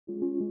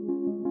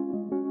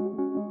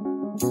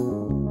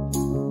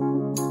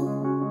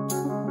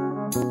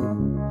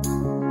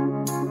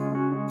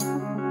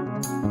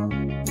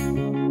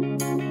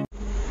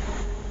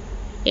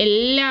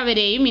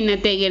എല്ലാവരെയും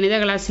ഇന്നത്തെ ഗണിത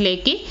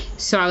ക്ലാസ്സിലേക്ക്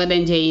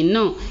സ്വാഗതം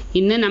ചെയ്യുന്നു.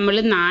 ഇന്ന് നമ്മൾ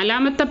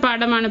 4ാമത്തെ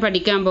പാഠമാണ്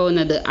പഠിക്കാൻ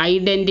പോകുന്നത്.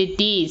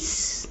 ഐഡന്റിറ്റീസ്,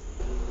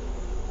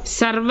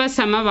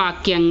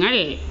 സർവസമവാക്യങ്ങൾ.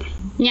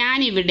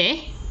 ഞാനിവിടെ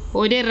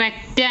ഒരു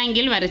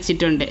റെക്റ്റാങ്കിൾ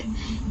വരച്ചിട്ടുണ്ട്.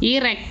 ഈ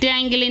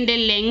റെക്റ്റാങ്കിളിൻ്റെ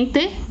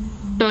ലെങ്ത്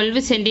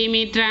 12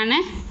 സെൻറ്റിമീറ്റർ ആണ്,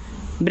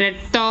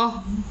 ബ്രെഡ്ത്തോ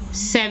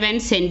 7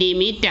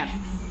 സെൻറ്റിമീറ്റർ.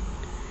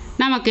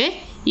 നമുക്ക്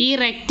ഈ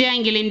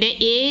റെക്റ്റാങ്കിളിൻ്റെ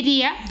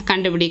ഏരിയ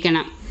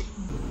കണ്ടുപിടിക്കണം.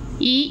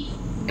 ഈ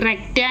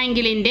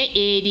റെക്റ്റാങ്കിളിൻ്റെ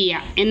ഏരിയ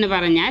എന്ന്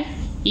പറഞ്ഞാൽ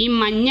ഈ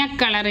മഞ്ഞ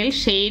കളറിൽ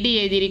ഷെയ്ഡ്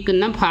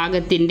ചെയ്തിരിക്കുന്ന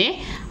ഭാഗത്തിൻ്റെ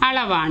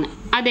അളവാണ്.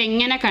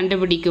 അതെങ്ങനെ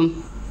കണ്ടുപിടിക്കും?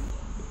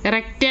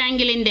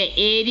 റെക്റ്റാങ്കിളിൻ്റെ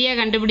ഏരിയ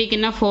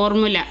കണ്ടുപിടിക്കുന്ന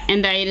ഫോർമുല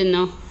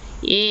എന്തായിരുന്നു?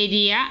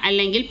 ഏരിയ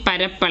അല്ലെങ്കിൽ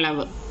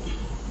പരപ്പളവ്.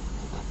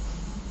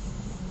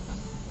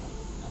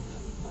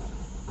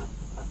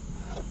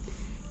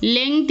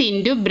 ലെങ്ത്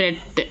ഇൻറ്റു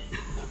ബ്രെഡ്ത്ത്,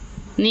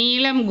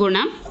 നീളം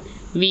ഗുണം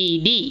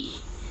വീതി.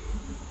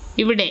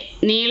 ഇവിടെ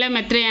നീളം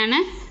എത്രയാണ്?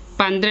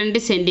 12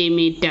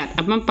 സെൻറ്റിമീറ്റർ.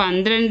 അപ്പം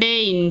 12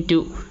 ഇൻറ്റു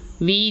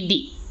വീതി,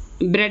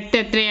 ബ്രെഡ്ത്ത്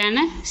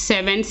എത്രയാണ്?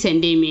 7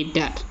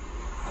 സെൻറ്റിമീറ്റർ.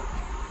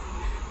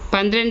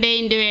 12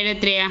 ഇൻറ്റു 7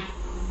 എത്രയാ?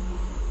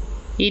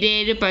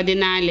 7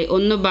 14,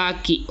 1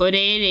 ബാക്കി,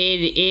 1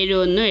 7 7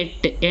 1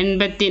 8,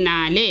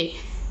 84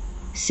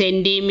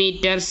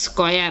 സെൻറ്റിമീറ്റർ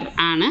സ്ക്വയർ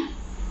ആണ്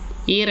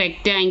ഈ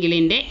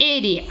റെക്റ്റാങ്കിളിൻ്റെ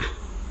ഏരിയ.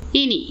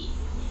 ഇനി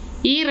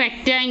ഈ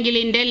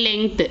റെക്റ്റാങ്കിളിൻ്റെ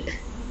ലെങ്ത്ത്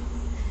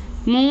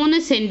 3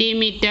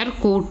 സെൻറ്റിമീറ്റർ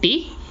കൂട്ടി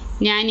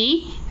ഞാൻ ഈ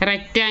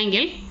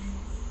റെക്റ്റാങ്കിൾ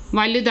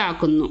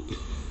വലുതാക്കുന്നു.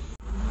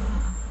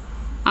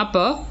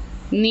 അപ്പോൾ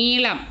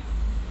നീളം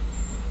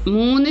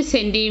 3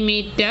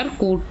 സെൻറ്റിമീറ്റർ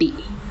കൂട്ടി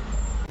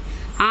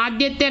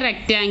ആദ്യത്തെ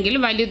റെക്റ്റാങ്കിൾ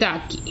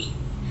വലുതാക്കി.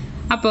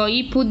 അപ്പോൾ ഈ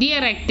പുതിയ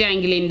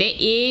റെക്റ്റാങ്കിളിൻ്റെ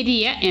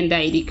ഏരിയ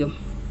എന്തായിരിക്കും?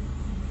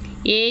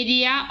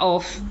 ഏരിയ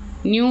ഓഫ്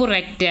ന്യൂ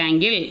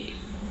റെക്റ്റാങ്കിൾ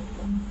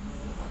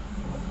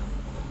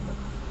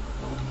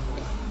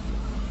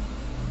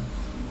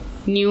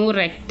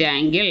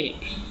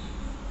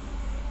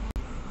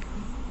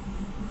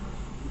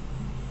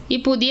ഈ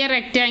പുതിയ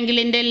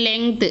റെക്റ്റാങ്കിളിൻ്റെ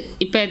ലെങ്ത്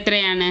ഇപ്പോൾ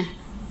എത്രയാണ്?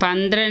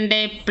 12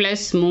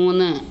 +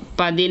 3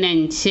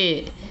 15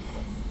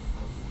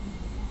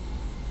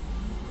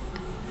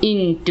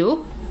 ഇൻറ്റു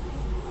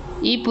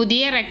ഈ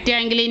പുതിയ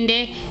റെക്റ്റാങ്കിളിൻ്റെ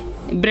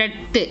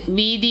ബ്രെഡ്ത്ത്,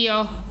 വീതിയോ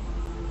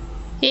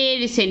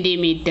 7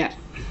 സെൻറ്റിമീറ്റർ.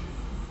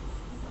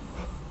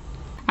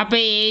 അപ്പോൾ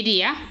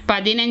ഏരിയ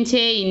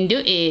 15 ഇൻറ്റു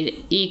 7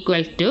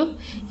 ഈക്വൽ ടു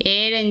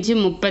 7 5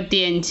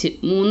 35,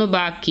 3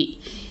 ബാക്കി,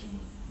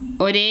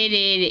 1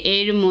 7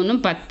 7 3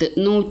 10,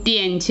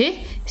 105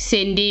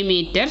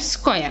 സെൻറ്റിമീറ്റർ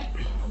സ്ക്വയർ.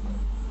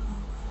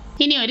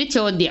 ഇനി ഒരു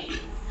ചോദ്യം.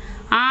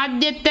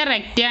 ആദ്യത്തെ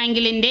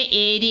റെക്റ്റാങ്കിളിൻ്റെ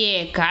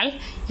ഏരിയയേക്കാൾ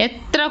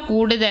എത്ര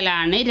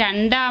കൂടുതലാണ്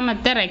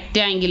രണ്ടാമത്തെ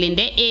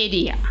റെക്റ്റാങ്കിളിൻ്റെ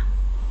ഏരിയ?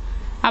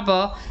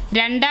 അപ്പോൾ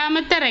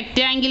രണ്ടാമത്തെ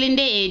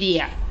റെക്റ്റാങ്കിളിൻ്റെ ഏരിയ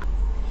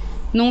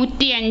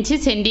 105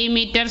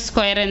 സെൻറ്റിമീറ്റർ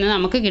സ്ക്വയർ എന്ന്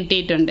നമുക്ക്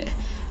കിട്ടിയിട്ടുണ്ട്.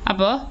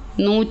 അപ്പോൾ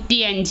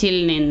 105-ൽ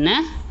നിന്ന്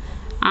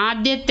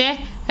ആദ്യത്തെ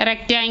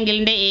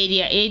റെക്റ്റാങ്കിളിൻ്റെ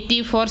ഏരിയ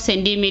 84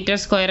 സെൻറ്റിമീറ്റർ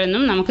സ്ക്വയർ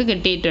എന്നും നമുക്ക്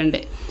കിട്ടിയിട്ടുണ്ട്.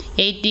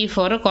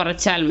 84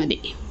 കുറച്ചാൽ മതി.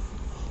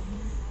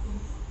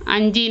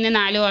 5-ന്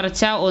 4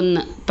 കുറച്ചാൽ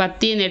 1,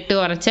 10-ന് 8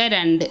 കുറച്ചാൽ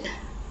 2.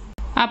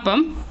 അപ്പം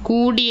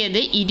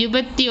കൂടിയത്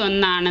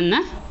 21 ആണെന്ന്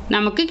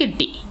നമുക്ക്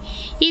കിട്ടി.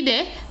 ഇത്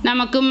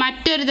നമുക്ക്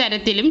മറ്റൊരു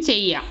തരത്തിലും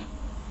ചെയ്യാം.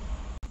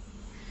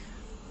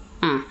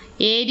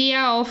 ഏരിയ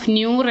ഓഫ്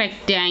ന്യൂ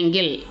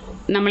റെക്റ്റാങ്കിൾ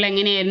നമ്മൾ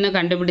എങ്ങനെയായിരുന്നു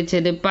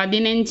കണ്ടുപിടിച്ചത്?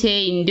 15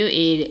 ഇൻറ്റു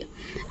 7,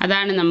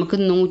 അതാണ് നമുക്ക്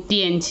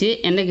 105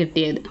 എന്ന്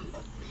കിട്ടിയത്.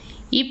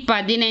 ഈ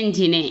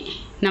 15-നെ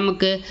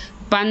നമുക്ക്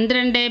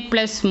 12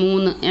 +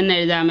 3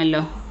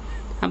 എന്നെഴുതാമല്ലോ.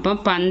 അപ്പം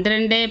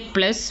 12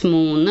 +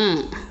 3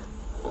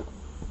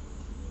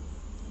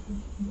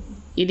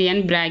 ഇത് ഞാൻ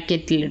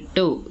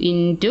ബ്രാക്കറ്റിലിട്ടു,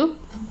 ഇൻറ്റു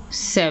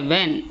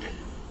 7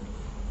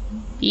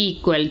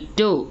 ഈക്വൽ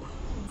ടു,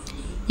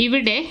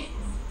 ഇവിടെ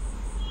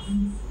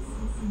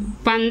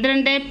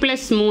 12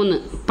 + 3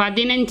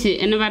 15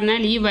 എന്ന്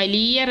പറഞ്ഞാൽ ഈ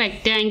വലിയ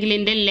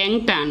റെക്റ്റാങ്കിളിൻ്റെ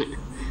ലെങ്ത് ആണ്.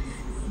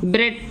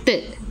 ബ്രെഡ്ത്ത്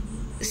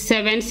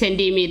 7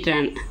 സെൻറ്റിമീറ്റർ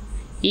ആണ്.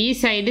 ഈ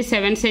സൈഡ്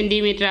 7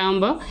 സെൻറ്റിമീറ്റർ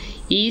ആകുമ്പോൾ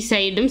ഈ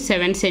സൈഡും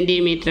 7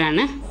 സെൻറ്റിമീറ്റർ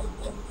ആണ്.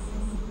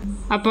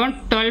 അപ്പോൾ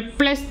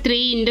 12 +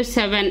 3 ഇൻറ്റു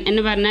 7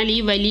 എന്ന് പറഞ്ഞാൽ ഈ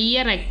വലിയ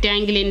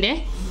റെക്റ്റാങ്കിളിൻ്റെ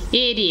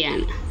ഏരിയ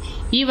ആണ്.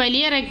 ഈ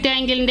വലിയ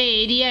റെക്റ്റാങ്കിളിൻ്റെ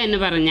ഏരിയ എന്ന്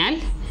പറഞ്ഞാൽ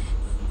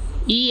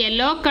ഈ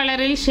യെല്ലോ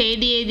കളറിൽ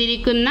ഷെയ്ഡ്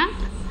ചെയ്തിരിക്കുന്ന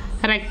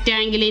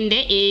റെക്റ്റാങ്കിളിൻ്റെ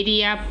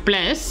ഏരിയ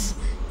പ്ലസ്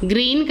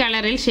ഗ്രീൻ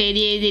കളറിൽ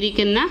ഷെയ്ഡ്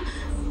ചെയ്തിരിക്കുന്ന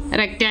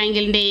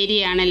റെക്റ്റാങ്കിളിൻ്റെ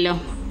ഏരിയ ആണല്ലോ.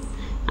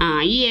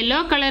 ഈ യെല്ലോ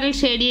കളറിൽ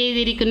ഷെയ്ഡ്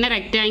ചെയ്തിരിക്കുന്ന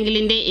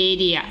റെക്റ്റാങ്കിളിൻ്റെ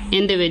ഏരിയ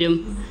എന്ത് വരും?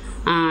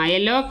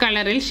 യെല്ലോ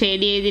കളറിൽ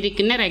ഷെയ്ഡ്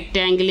ചെയ്തിരിക്കുന്ന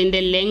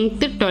റെക്റ്റാങ്കിളിൻ്റെ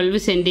ലെങ്ത്ത് 12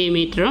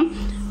 സെൻറ്റിമീറ്ററും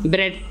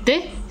ബ്രെഡ്ത്ത്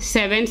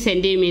 7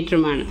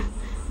 സെൻറ്റിമീറ്ററുമാണ്.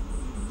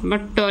 അപ്പോൾ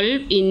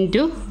 12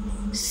 ഇൻറ്റു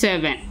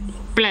 7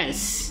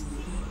 പ്ലസ്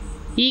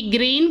ഈ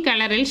ഗ്രീൻ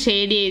കളറിൽ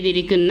ഷെയ്ഡ്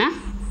ചെയ്തിരിക്കുന്ന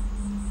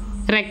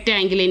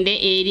റെക്റ്റാങ്കിളിൻ്റെ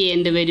ഏരിയ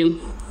എന്ത് വരും?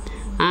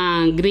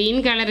 ഗ്രീൻ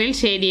കളറിൽ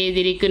ഷെയ്ഡ്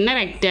ചെയ്തിരിക്കുന്ന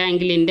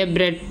റെക്റ്റാങ്കിളിൻ്റെ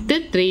ബ്രെഡ്ത്ത്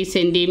 3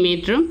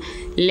 സെൻറ്റിമീറ്ററും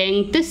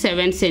ലെങ്ത്ത്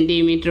 7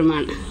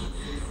 സെൻറ്റിമീറ്ററുമാണ്.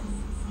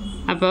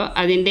 അപ്പോൾ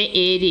അതിൻ്റെ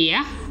ഏരിയ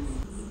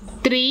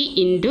 3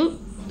 ×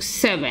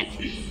 7.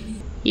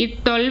 ഈ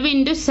 12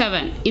 ×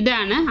 7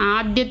 ഇതാണ്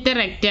ആദ്യത്തെ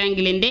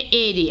റെക്റ്റാങ്കിളിൻ്റെ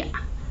ഏരിയ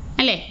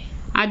അല്ലേ.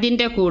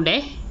 അതിൻ്റെ കൂടെ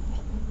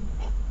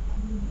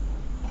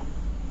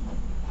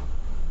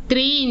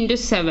 3 ×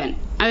 7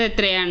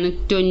 അതെത്രയാണ്?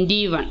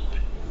 21.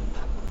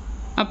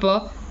 അപ്പോൾ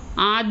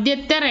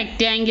ആദ്യത്തെ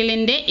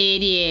റെക്റ്റാങ്കിളിൻ്റെ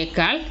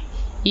ഏരിയയേക്കാൾ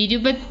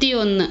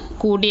 21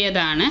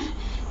 കൂടിയതാണ്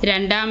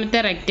രണ്ടാമത്തെ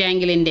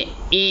റെക്റ്റാങ്കിളിൻ്റെ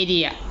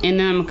ഏരിയ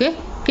എന്ന് നമുക്ക്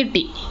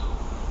കിട്ടി.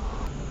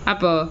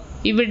 അപ്പോൾ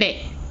ഇവിടെ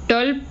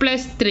 12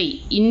 + 3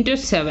 ×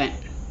 7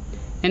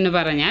 എന്ന്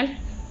പറഞ്ഞാൽ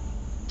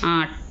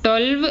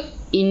 12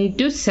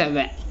 ×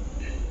 7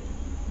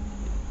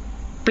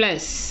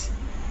 പ്ലസ്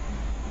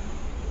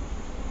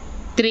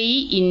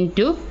 3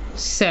 ×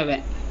 7.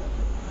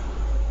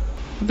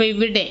 അപ്പോൾ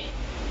ഇവിടെ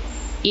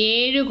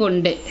 7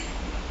 കൊണ്ട്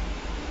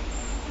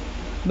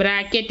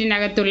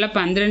ബ്രാക്കറ്റിനകത്തുള്ള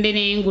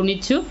 12നെയും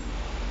ഗുണിച്ചു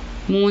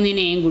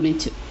 3നെയും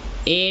ഗുണിച്ചു.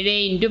 7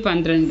 ×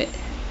 12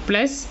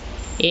 പ്ലസ്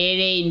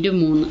 7 ×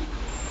 3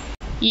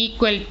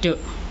 ഈക്വൽ ടു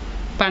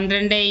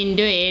 12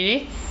 × 7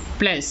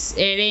 പ്ലസ്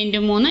 7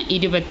 × 3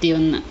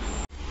 21.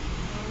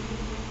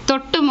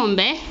 തൊട്ട്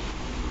മുമ്പേ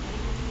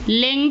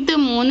ലെങ്ത്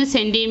 3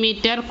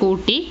 സെൻറ്റിമീറ്റർ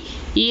കൂട്ടി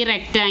ഈ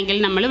റെക്റ്റാങ്കിൾ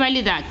നമ്മൾ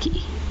വലുതാക്കി.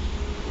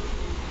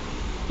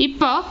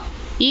 ഇപ്പോൾ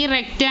ഈ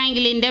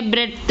റെക്റ്റാങ്കിളിൻ്റെ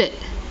ബ്രെഡ്ത്ത്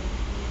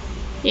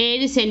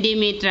 7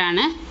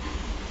 സെൻറ്റിമീറ്ററാണ്.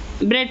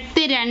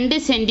 ബ്രെഡ്ത്ത് 2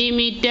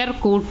 സെൻറ്റിമീറ്റർ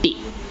കൂട്ടി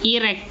ഈ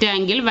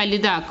റെക്റ്റാങ്കിൾ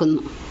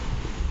വലുതാക്കുന്നു.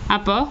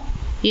 അപ്പോൾ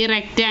ഈ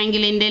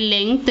റെക്റ്റാങ്കിളിൻ്റെ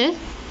ലെങ്ത്ത്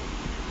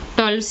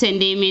 12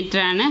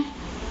 സെൻറ്റിമീറ്ററാണ്.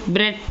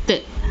 Breadth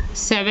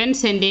 7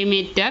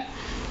 centimetre.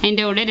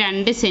 അതിൻ്റെ കൂടെ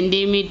 2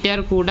 സെൻറ്റിമീറ്റർ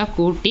കൂടെ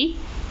കൂട്ടി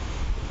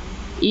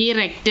ഈ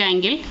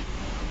റെക്റ്റാങ്കിൾ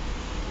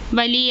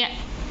വലിയ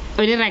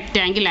ഒരു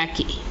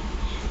റെക്റ്റാങ്കിളാക്കി.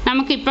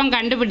 നമുക്കിപ്പം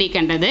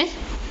കണ്ടുപിടിക്കേണ്ടത്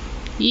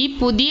ഈ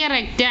പുതിയ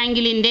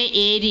റെക്റ്റാങ്കിളിൻ്റെ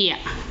ഏരിയ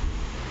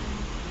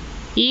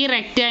ഈ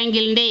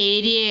റെക്റ്റാങ്കിളിൻ്റെ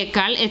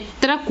ഏരിയയേക്കാൾ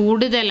എത്ര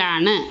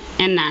കൂടുതലാണ്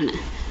എന്നാണ്.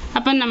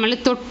 അപ്പം നമ്മൾ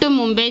തൊട്ട്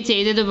മുമ്പേ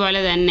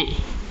ചെയ്തതുപോലെ തന്നെ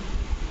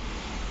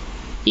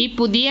ഈ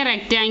പുതിയ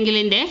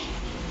റെക്റ്റാങ്കിളിൻ്റെ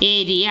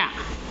ഏരിയ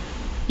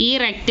ഈ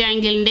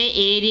റെക്റ്റാങ്കിളിൻ്റെ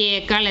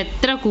ഏരിയയേക്കാൾ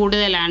എത്ര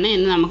കൂടുതലാണ്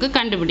എന്ന് നമുക്ക്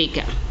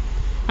കണ്ടുപിടിക്കാം.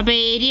 അപ്പോൾ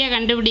ഏരിയ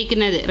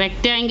കണ്ടുപിടിക്കുന്നത്,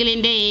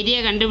 റെക്റ്റാങ്കിളിൻ്റെ ഏരിയ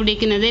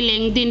കണ്ടുപിടിക്കുന്നത്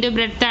ലെങ്ത് ഇൻറ്റു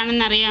ബ്രെഡ്ത്ത്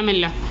ആണെന്ന്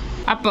അറിയാമല്ലോ.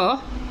 അപ്പോൾ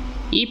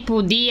ഈ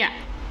പുതിയ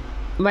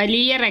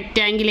വലിയ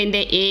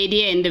റെക്റ്റാങ്കിളിൻ്റെ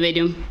ഏരിയ എന്ത്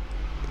വരും?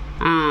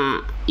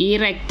 ഈ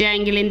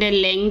റെക്റ്റാങ്കിളിൻ്റെ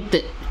ലെങ്ത്ത്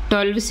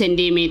 12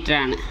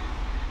 സെൻറ്റിമീറ്ററാണ്.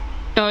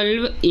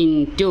 12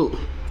 ×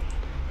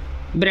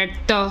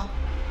 ബ്രെഡ്ത്തോ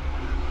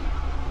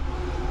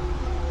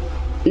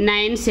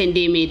 9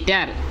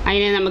 സെൻറ്റിമീറ്റർ.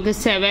 അതിനെ നമുക്ക്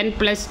 7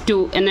 + 2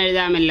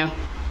 എന്നെഴുതാമല്ലോ.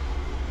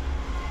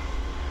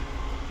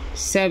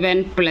 7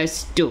 +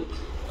 2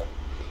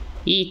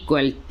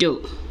 ഈക്വൽ ടു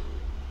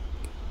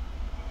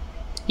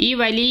ഈ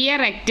വലിയ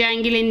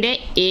റെക്റ്റാങ്കിളിൻ്റെ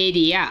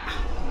ഏരിയ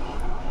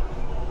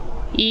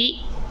ഈ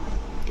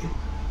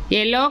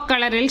യെല്ലോ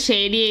കളറിൽ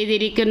ഷെയ്ഡ്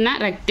ചെയ്തിരിക്കുന്ന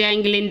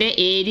റെക്റ്റാങ്കിളിൻ്റെ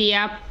ഏരിയ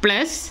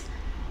പ്ലസ്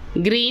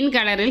ഗ്രീൻ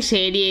കളറിൽ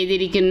ഷെയ്ഡ്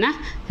ചെയ്തിരിക്കുന്ന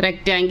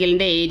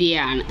റെക്റ്റാങ്കിളിൻ്റെ ഏരിയ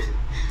ആണ്.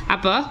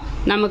 അപ്പോൾ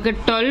നമുക്ക്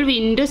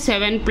 12 ×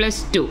 7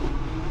 + 2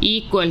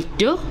 ഈക്വൽ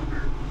ടു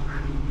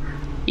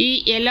ഈ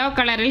യെല്ലോ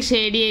കളറിൽ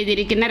ഷെയ്ഡ്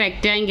ചെയ്തിരിക്കുന്ന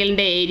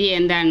റെക്റ്റാങ്കിളിൻ്റെ ഏരിയ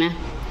എന്താണ്?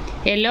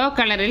 യെല്ലോ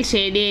കളറിൽ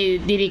ഷെയ്ഡ്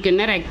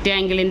ചെയ്തിരിക്കുന്ന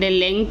റെക്റ്റാങ്കിളിൻ്റെ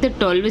ലെങ്ത്ത്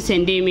 12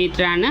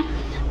 സെൻറ്റിമീറ്ററാണ്.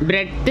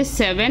 ബ്രെഡ്ത്ത്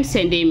 7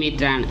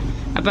 സെൻറ്റിമീറ്ററാണ്.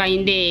 അപ്പോൾ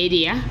അതിൻ്റെ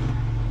ഏരിയ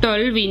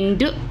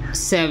 12 ×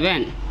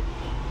 7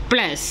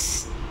 പ്ലസ്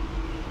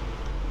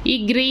ഈ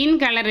ഗ്രീൻ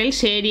കളറിൽ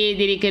ഷെയ്ഡ്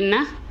ചെയ്തിരിക്കുന്ന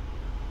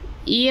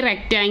ഈ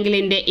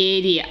റെക്റ്റാങ്കിളിൻ്റെ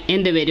ഏരിയ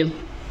എന്ത് വരും?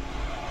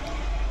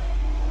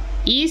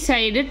 ഈ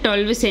സൈഡ്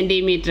 12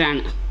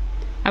 സെൻറ്റിമീറ്ററാണ്.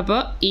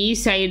 അപ്പോൾ ഈ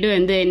സൈഡും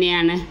എന്ത്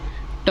തന്നെയാണ്?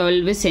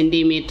 12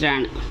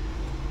 സെൻറ്റിമീറ്ററാണ്.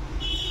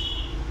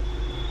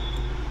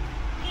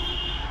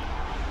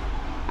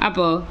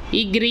 അപ്പോൾ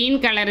ഈ ഗ്രീൻ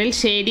കളറിൽ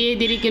ഷെയ്ഡ്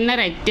ചെയ്തിരിക്കുന്ന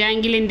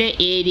റെക്റ്റാങ്കിളിൻ്റെ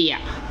ഏരിയ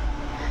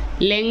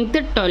ലെങ്ത്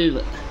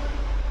 12,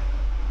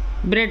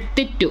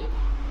 ബ്രെഡ്ത്ത് 2,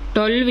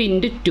 12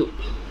 × 2.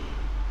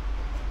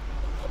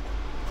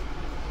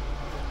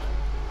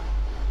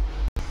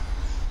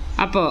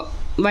 അപ്പോൾ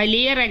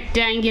വലിയ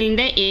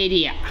റെക്റ്റാങ്കിളിൻ്റെ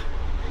ഏരിയ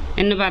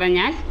എന്ന്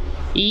പറഞ്ഞാൽ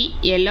ഈ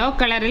യെല്ലോ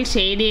കളറിൽ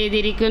ഷെയ്ഡ്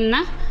ചെയ്തിരിക്കുന്ന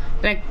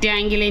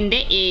റെക്റ്റാങ്കിളിൻ്റെ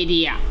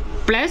ഏരിയ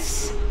പ്ലസ്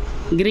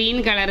ഗ്രീൻ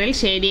കളറിൽ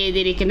ഷെയ്ഡ്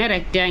ചെയ്തിരിക്കുന്ന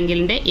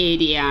റെക്റ്റാങ്കിളിൻ്റെ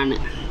ഏരിയ ആണ്.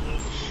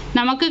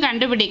 നമുക്ക്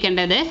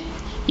കണ്ടുപിടിക്കേണ്ടത്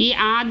ഈ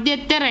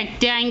ആദ്യത്തെ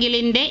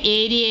റെക്റ്റാങ്കിളിൻ്റെ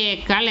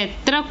ഏരിയയേക്കാൾ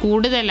എത്ര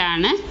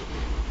കൂടുതലാണ്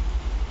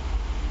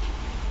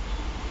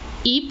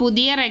ഈ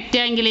പുതിയ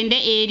റെക്റ്റാങ്കിളിൻ്റെ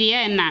ഏരിയ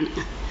എന്നാണ്.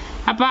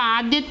 അപ്പോൾ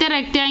ആദ്യത്തെ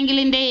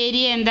റെക്റ്റാങ്കിളിൻ്റെ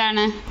ഏരിയ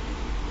എന്താണ്?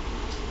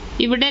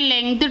 ഇവിടെ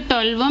ലെങ്ത്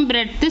 12ഉം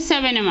ബ്രെഡ്ത്ത്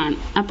 7ഉമാണ്.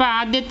 അപ്പോൾ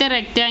ആദ്യത്തെ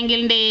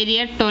റെക്റ്റാങ്കിളിൻ്റെ ഏരിയ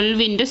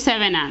 12 ×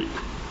 7 ആണ്.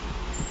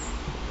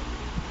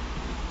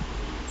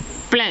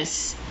 പ്ലസ്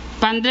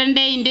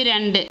 12 ×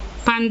 2,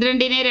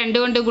 12നെ 2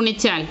 കൊണ്ട്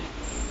ഗുണിച്ചാൽ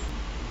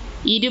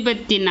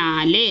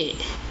 24.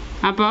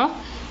 അപ്പോൾ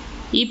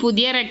ഈ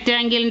പുതിയ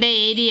റെക്റ്റാങ്കിളിൻ്റെ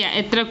ഏരിയ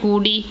എത്ര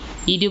കൂടി?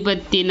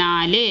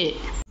 24.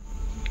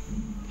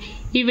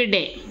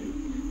 ഇവിടെ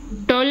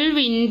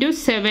 12 ×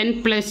 7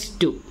 +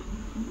 2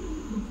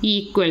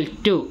 ഈക്വൽ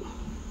ടു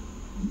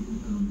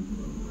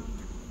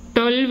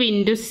 12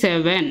 ×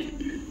 7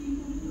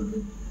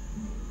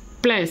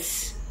 പ്ലസ്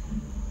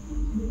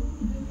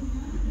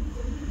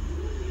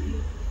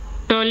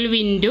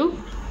 12 ×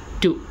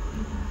 2.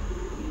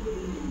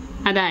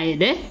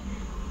 അതായത്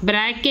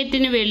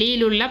ബ്രാക്കറ്റിന്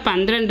വെളിയിലുള്ള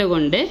 12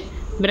 കൊണ്ട്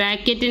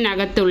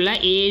ബ്രാക്കറ്റിനകത്തുള്ള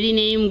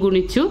 7നെയും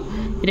ഗുണിച്ചു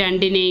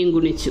 2നെയും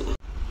ഗുണിച്ചു.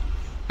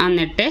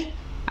 എന്നിട്ട്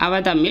അവ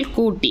തമ്മിൽ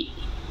കൂട്ടി.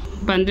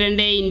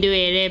 12 ×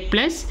 7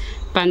 പ്ലസ്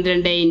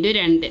 12 ×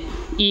 2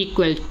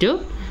 ഈക്വൽ ടു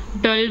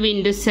 12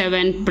 ×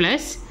 7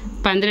 പ്ലസ്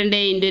 12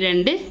 ×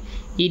 2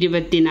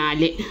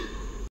 24.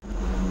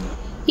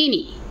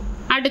 ഇനി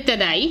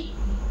അടുത്തതായി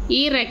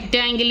ഈ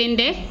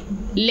റെക്റ്റാങ്കിളിൻ്റെ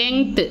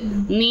ലെങ്ത്ത്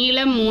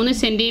നീളം 3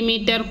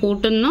 സെൻറ്റിമീറ്റർ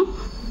കൂട്ടുന്നു,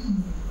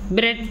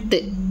 ബ്രെഡ്ത്ത്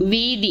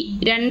വീതി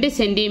 2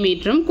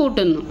 സെൻറ്റിമീറ്ററും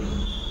കൂട്ടുന്നു.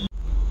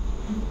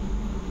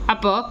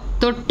 അപ്പോൾ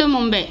തൊട്ടു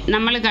മുമ്പേ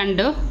നമ്മൾ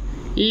കണ്ടു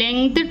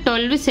ലെങ്ത്ത്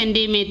 12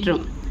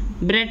 സെൻറ്റിമീറ്ററും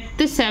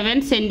ബ്രെഡ്ത്ത്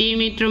 7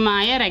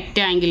 സെൻറ്റിമീറ്ററുമായ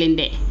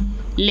റെക്റ്റാങ്കിളിൻ്റെ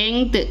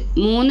ലെങ്ത്ത്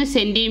 3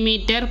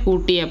 സെൻറ്റിമീറ്റർ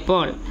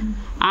കൂട്ടിയപ്പോൾ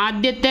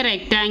ആദ്യത്തെ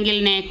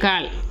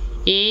റെക്റ്റാങ്കിളിനേക്കാൾ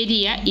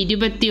ഏരിയ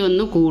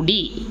 21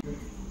 കൂടി.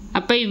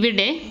 അപ്പോൾ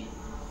ഇവിടെ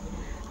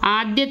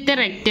ആദ്യത്തെ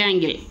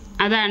റെക്റ്റാങ്കിൾ,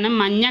 അതാണ്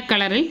മഞ്ഞ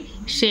കളറിൽ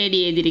ഷെയ്ഡ്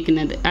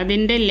ചെയ്തിരിക്കുന്നത്,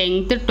 അതിൻ്റെ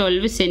ലെങ്ത്ത്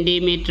 12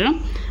 സെൻറ്റിമീറ്ററും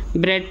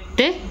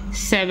ബ്രെഡ്ത്ത്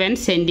 7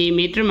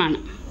 സെൻറ്റിമീറ്ററുമാണ്.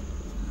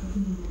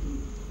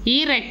 ഈ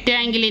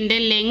റെക്റ്റാങ്കിളിൻ്റെ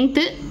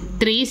ലെങ്ത്ത്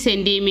 3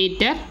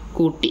 സെൻറ്റിമീറ്റർ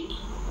കൂട്ടി.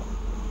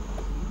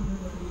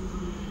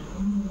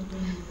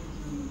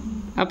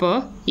 അപ്പോൾ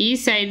ഈ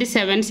സൈഡ്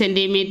 7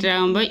 സെൻറ്റിമീറ്റർ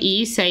ആകുമ്പോൾ ഈ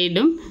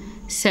സൈഡും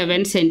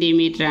 7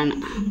 സെൻറ്റിമീറ്റർ ആണ്.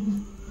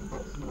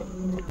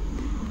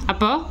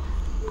 അപ്പോൾ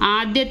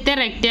ആദ്യത്തെ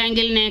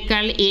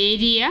റെക്റ്റാങ്കിളിനേക്കാൾ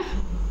ഏരിയ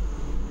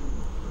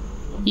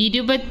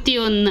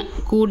 21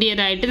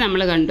 കൂടിയതായിട്ട്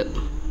നമ്മൾ കണ്ടു.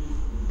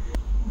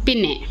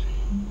 പിന്നെ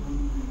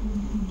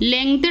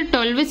ലെങ്ത്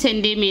 12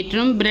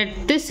 സെൻറ്റിമീറ്ററും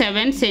ബ്രെഡ്ത്ത്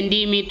 7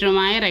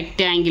 സെൻറ്റിമീറ്ററുമായ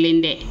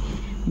റെക്റ്റാങ്കിളിൻ്റെ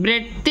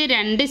ബ്രെഡ്ത്ത്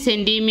 2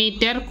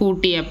 സെൻറ്റിമീറ്റർ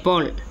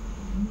കൂട്ടിയപ്പോൾ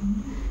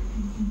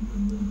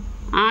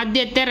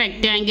ആദ്യത്തെ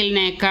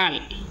റെക്റ്റാങ്കിളിനേക്കാൾ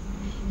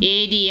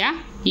ഏരിയ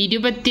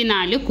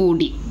 24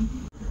 കൂടി.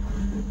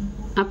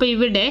 അപ്പോൾ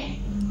ഇവിടെ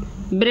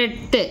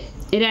ബ്രെഡ്ത്ത്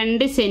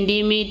 2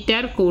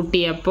 സെൻറ്റിമീറ്റർ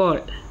കൂട്ടിയപ്പോൾ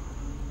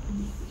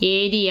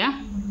ഏരിയ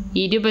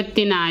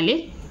 24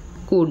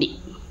 കൂടി.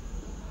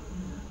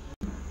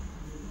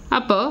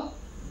 അപ്പോൾ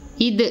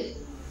ഇത്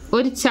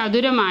ഒരു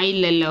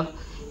ചതുരമായില്ലല്ലോ.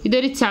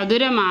 ഇതൊരു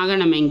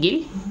ചതുരമാകണമെങ്കിൽ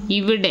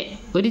ഇവിടെ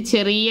ഒരു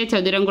ചെറിയ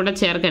ചതുരം കൂടെ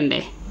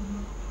ചേർക്കണ്ടേ?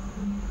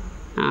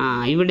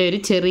 ഇവിടെ ഒരു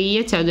ചെറിയ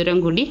ചതുരം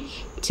കൂടി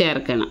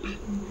ചേർക്കണം.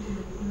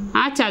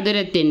 ആ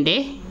ചതുരത്തിൻ്റെ,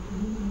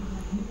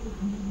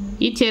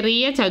 ഈ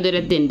ചെറിയ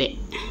ചതുരത്തിൻ്റെ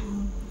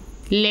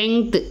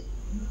ലെങ്ത്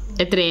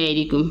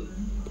എത്രയായിരിക്കും?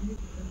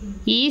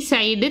 ഈ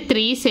സൈഡ്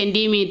 3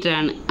 സെൻറ്റിമീറ്റർ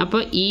ആണ്.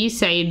 അപ്പോൾ ഈ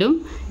സൈഡും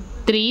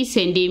 3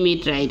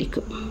 സെൻറ്റിമീറ്റർ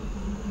ആയിരിക്കും.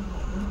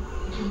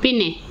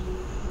 പിന്നെ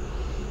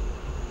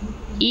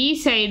ഈ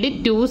സൈഡ്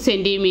 2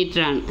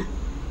 സെൻറ്റിമീറ്റർ ആണ്.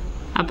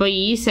 അപ്പോൾ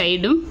ഈ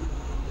സൈഡും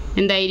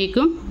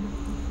എന്തായിരിക്കും?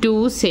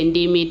 2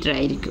 സെൻറ്റിമീറ്റർ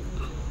ആയിരിക്കും.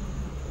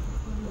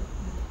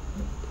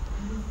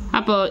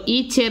 അപ്പോൾ ഈ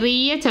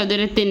ചെറിയ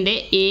ചതുരത്തിൻ്റെ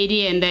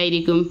ഏരിയ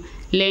എന്തായിരിക്കും?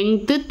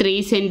 Length 3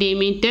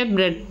 centimetre,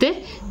 breadth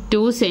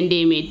 2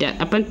 centimetre.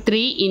 അപ്പം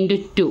 3 ×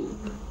 2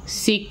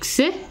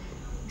 6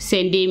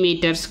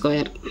 സെൻറ്റിമീറ്റർ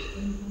സ്ക്വയർ.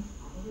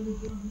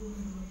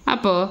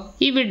 അപ്പോൾ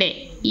ഇവിടെ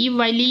ഈ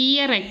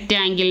വലിയ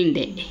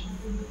റെക്റ്റാങ്കിളിൻ്റെ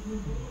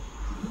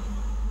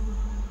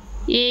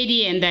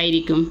ഏരിയ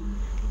എന്തായിരിക്കും?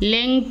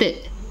 ലെങ്ത്ത്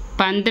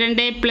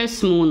 12 +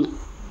 3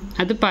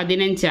 അത്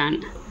 15 ആണ്.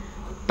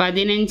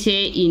 15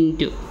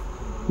 ഇൻറ്റു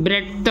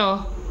ബ്രെഡ്ത്തോ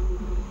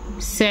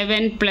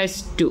 7 +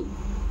 2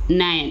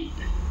 9.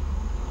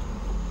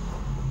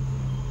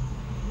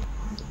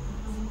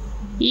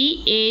 ഈ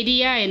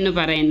ഏരിയ എന്ന്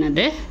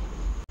പറയുന്നത്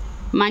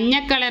മഞ്ഞ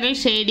കളറിൽ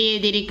ഷെയ്ഡ്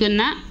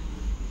ചെയ്തിരിക്കുന്ന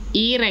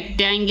ഈ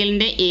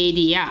റെക്റ്റാങ്കിളിൻ്റെ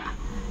ഏരിയ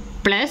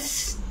പ്ലസ്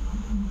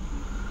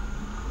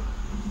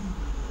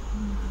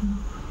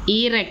ഈ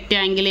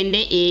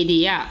റെക്റ്റാങ്കിളിൻ്റെ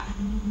ഏരിയ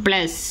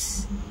പ്ലസ്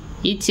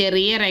ഈ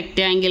ചെറിയ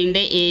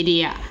റെക്റ്റാങ്കിളിൻ്റെ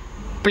ഏരിയ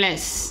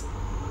പ്ലസ്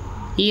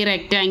ഈ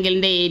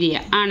റെക്റ്റാങ്കിളിൻ്റെ ഏരിയ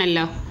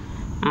ആണല്ലോ.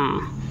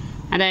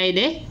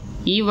 അതായത്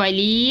ഈ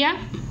വലിയ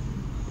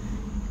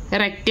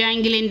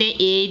റെക്റ്റാങ്കിളിൻ്റെ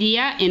ഏരിയ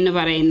എന്ന്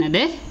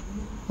പറയുന്നത്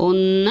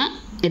 1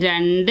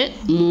 2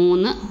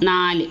 3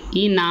 4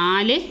 ഈ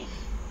 4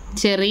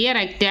 ചെറിയ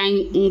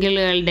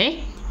റെക്റ്റാങ്കിളുകളുടെ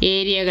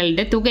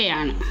ഏരിയകളുടെ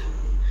തുകയാണ്.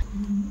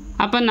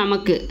 അപ്പം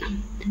നമുക്ക്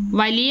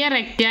വലിയ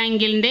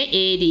റെക്റ്റാങ്കിളിൻ്റെ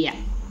ഏരിയ,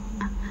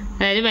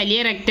 അതായത് വലിയ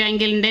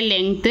റെക്റ്റാങ്കിളിൻ്റെ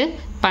length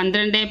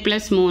 12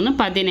 + 3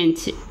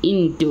 15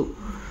 into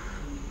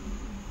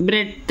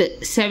breadth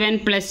 7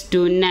 +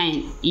 2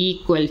 9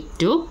 equal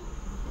to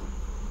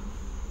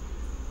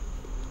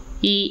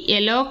ഈ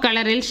യെല്ലോ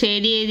കളറിൽ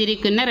ഷെയ്ഡ്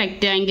ചെയ്തിരിക്കുന്ന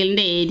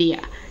റെക്റ്റാങ്കിളിൻ്റെ ഏരിയ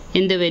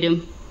എന്ത് വരും?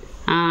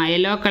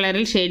 യെല്ലോ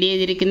കളറിൽ ഷെയ്ഡ്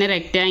ചെയ്തിരിക്കുന്ന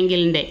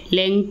റെക്റ്റാങ്കിളിൻ്റെ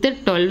ലെങ്ത്ത്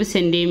 12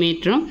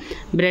 സെൻറ്റിമീറ്ററും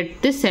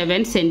ബ്രെഡ്ത്ത്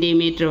 7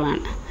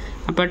 സെൻറ്റിമീറ്ററുമാണ്.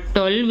 അപ്പോൾ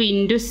 12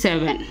 ×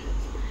 7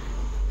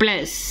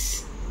 പ്ലസ്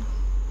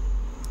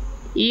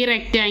ഈ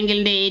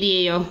റെക്റ്റാങ്കിളിൻ്റെ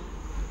ഏരിയയോ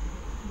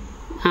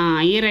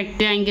ഈ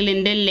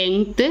റെക്റ്റാങ്കിളിൻ്റെ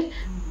ലെങ്ത്ത്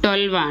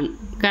 12 ആണ്.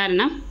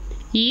 കാരണം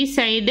ഈ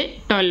സൈഡ്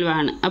 12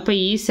 ആണ്. അപ്പോൾ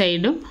ഈ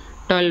സൈഡും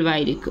 12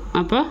 ആയിരിക്കും.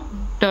 അപ്പോൾ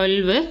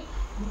 12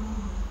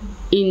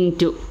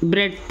 ഇൻറ്റു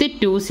ബ്രെഡ്ത്ത്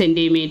 2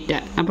 സെൻറ്റിമീറ്റർ.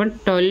 അപ്പം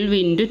 12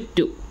 ×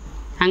 2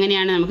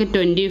 അങ്ങനെയാണ് നമുക്ക്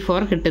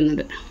 24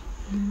 കിട്ടുന്നത്.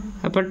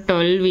 അപ്പോൾ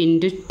 12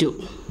 × 2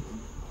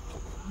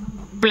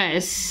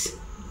 പ്ലസ്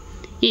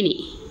ഇനി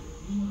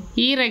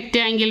ഈ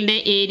റെക്റ്റാങ്കിളിൻ്റെ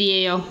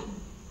ഏരിയയോ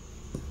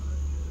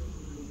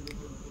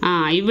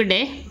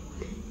ഇവിടെ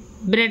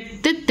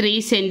ബ്രെഡ്ത്ത് 3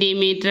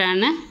 സെൻറ്റിമീറ്റർ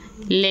ആണ്,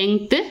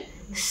 ലെങ്ത്ത്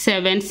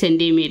 7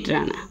 സെൻറ്റിമീറ്റർ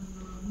ആണ്.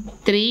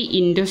 3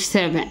 ×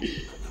 7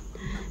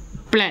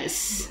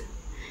 പ്ലസ്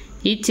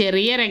ഈ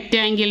ചെറിയ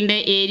റെക്റ്റാങ്കിളിൻ്റെ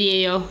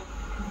ഏരിയയോ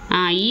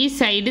ഈ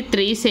സൈഡ്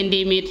 3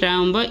 സെൻറ്റിമീറ്റർ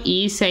ആകുമ്പോൾ ഈ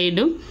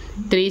സൈഡും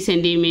 3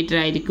 സെൻറ്റിമീറ്റർ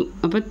ആയിരിക്കും.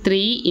 അപ്പോൾ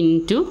 3 ×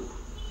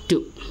 2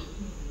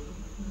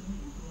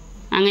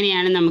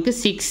 അങ്ങനെയാണ് നമുക്ക്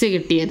 6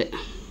 കിട്ടിയത്.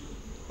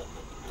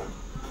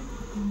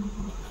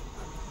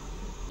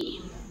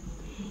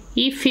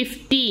 ഈ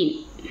 15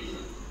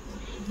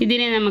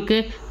 ഇതിനെ നമുക്ക്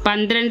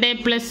 12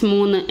 +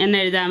 3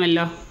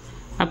 എന്നെഴുതാമല്ലോ.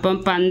 അപ്പം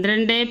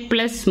 12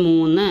 +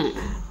 3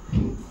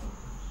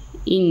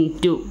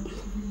 ഇൻറ്റു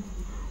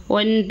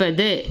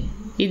 9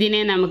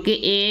 ഇതിനെ നമുക്ക്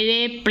 7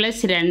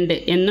 + 2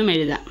 എന്നും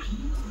എഴുതാം.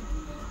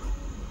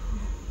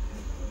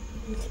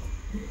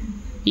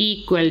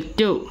 Equal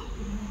to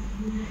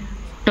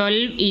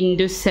 12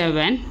 ×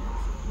 7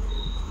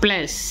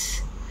 plus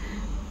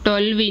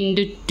 12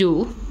 × 2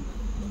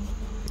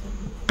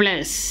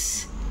 plus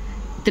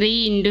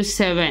 3 ×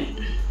 7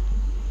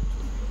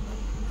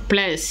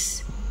 plus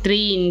 3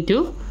 ×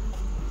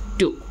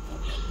 2.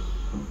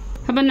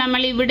 അപ്പം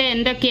നമ്മൾ ഇവിടെ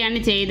എന്തൊക്കെയാണ്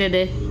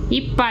ചെയ്തത്? ഈ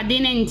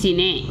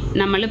 15നെ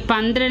നമ്മൾ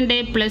 12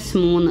 +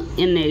 3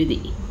 എന്നെഴുതി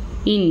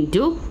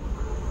ഇൻറ്റു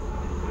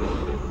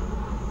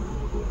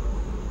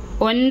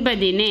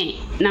 9നെ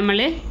നമ്മൾ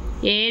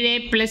 7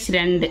 +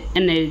 2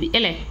 എന്നെഴുതി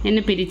അല്ലേ,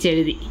 എന്ന്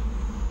പിരിച്ചെഴുതി.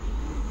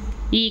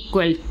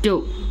 ഈക്വൽ ടു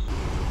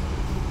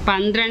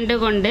 12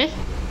 കൊണ്ട്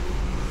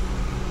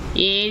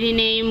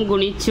 7നെയും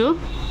ഗുണിച്ചു,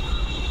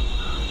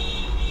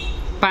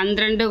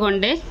 12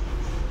 കൊണ്ട്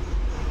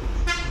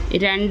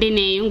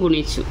 2നെയും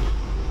ഗുണിച്ചു,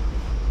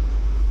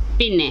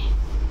 പിന്നെ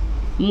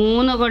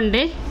 3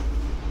 കൊണ്ട്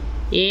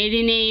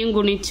 7നെയും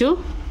ഗുണിച്ചു,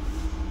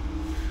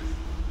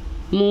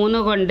 3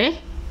 കൊണ്ട്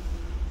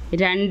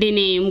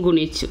 2നെയും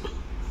ഗുണിച്ചു.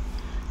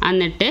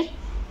 എന്നിട്ട്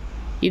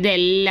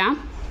ഇതെല്ലാം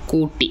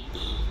കൂട്ടി.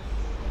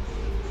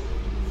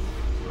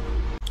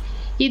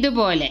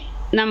 ഇതുപോലെ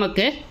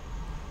നമുക്ക്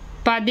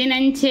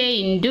 15 ×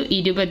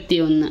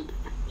 21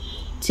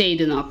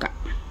 ചെയ്തു നോക്കാം.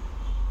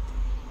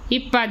 ഈ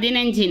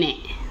 15നെ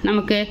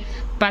നമുക്ക്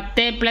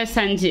 10 +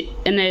 5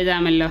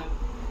 എന്നെഴുതാമല്ലോ.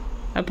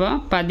 അപ്പോൾ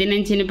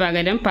 15ന്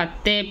പകരം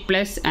 10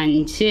 +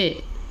 5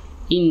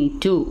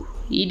 ഇൻറ്റു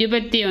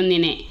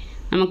 21നെ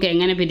നമുക്ക്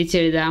എങ്ങനെ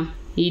പിരിച്ചെഴുതാം?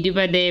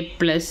 20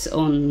 +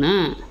 1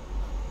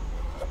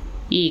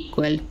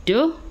 ഈക്വൽ ടു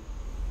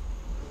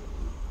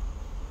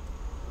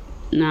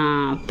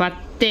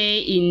 10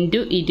 ×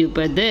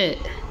 20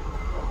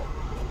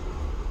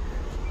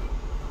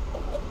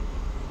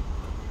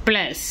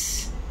 പ്ലസ്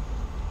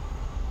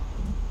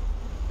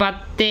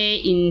 10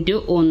 ×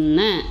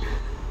 1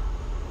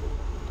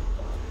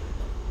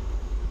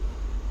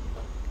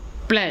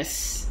 പ്ലസ്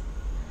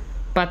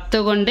 10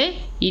 കൊണ്ട്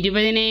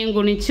 20നെയും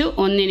ഗുണിച്ചു,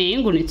 1നെയും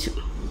ഗുണിച്ചു,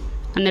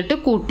 എന്നിട്ട്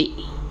കൂട്ടി.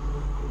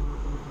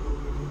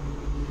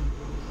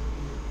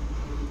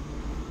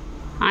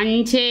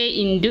 5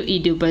 ×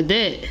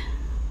 20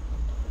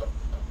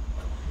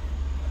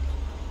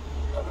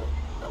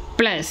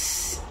 പ്ലസ്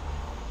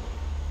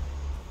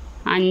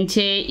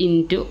 5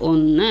 ×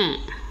 1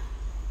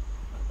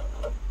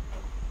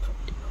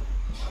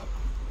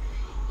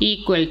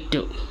 ഈക്വൽ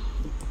ടു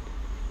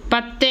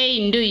 10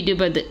 ×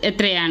 20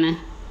 എത്രയാണ്?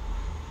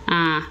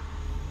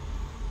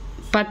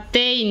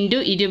 10 ×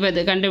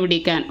 20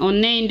 കണ്ടുപിടിക്കാൻ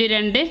 1 ×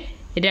 2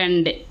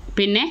 2,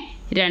 പിന്നെ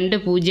 2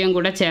 0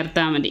 കൂടെ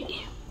ചേർത്താൽ മതി.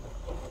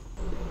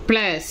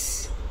 പ്ലസ്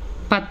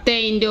 10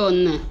 ×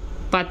 1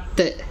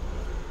 10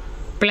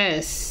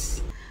 പ്ലസ്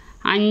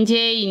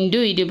 5 ×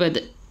 20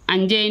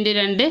 5 ×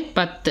 2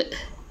 10,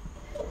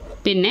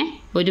 പിന്നെ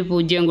ഒരു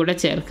 0 കൂടെ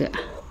ചേർക്കുക.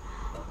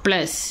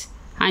 പ്ലസ്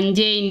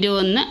 5 ×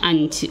 1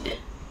 5.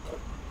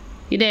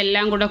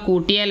 ഇതെല്ലാം കൂടെ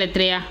കൂട്ടിയാൽ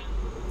എത്രയാ?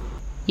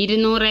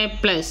 200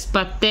 പ്ലസ്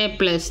 10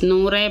 പ്ലസ്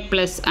 100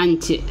 പ്ലസ്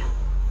 5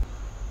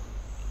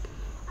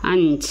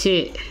 5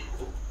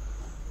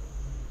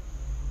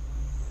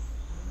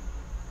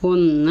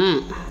 1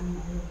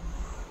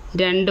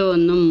 2 1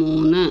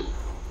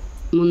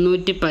 3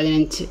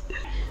 315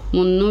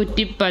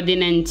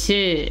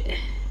 315.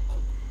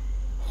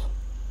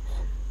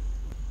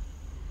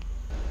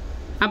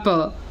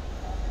 അപ്പോൾ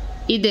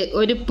ഇത്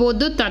ഒരു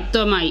പൊതു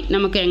തത്വമായി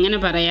നമുക്ക് എങ്ങനെ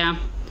പറയാം?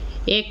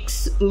 x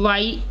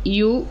y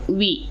u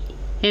v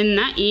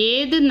എന്ന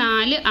ഏത്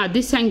 4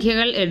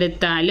 അതിസംഖ്യകൾ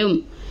എടുത്താലും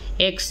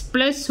X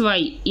plus Y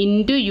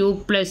into U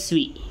plus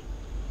V,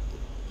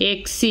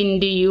 X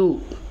into U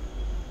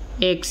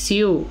X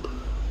U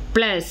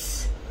plus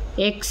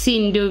X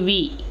into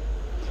V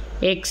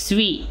X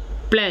V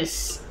plus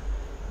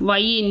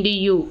Y into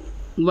U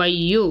why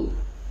you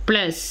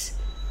plus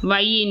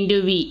y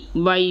into v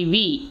yv,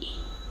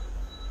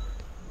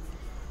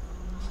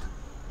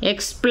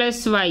 x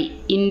plus y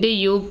into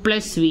u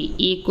plus v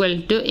equal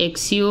to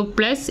xu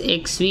plus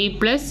xv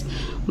plus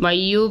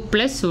yu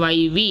plus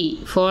yv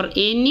for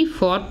any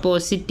 4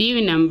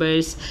 positive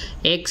numbers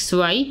x,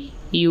 y,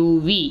 u,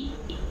 v.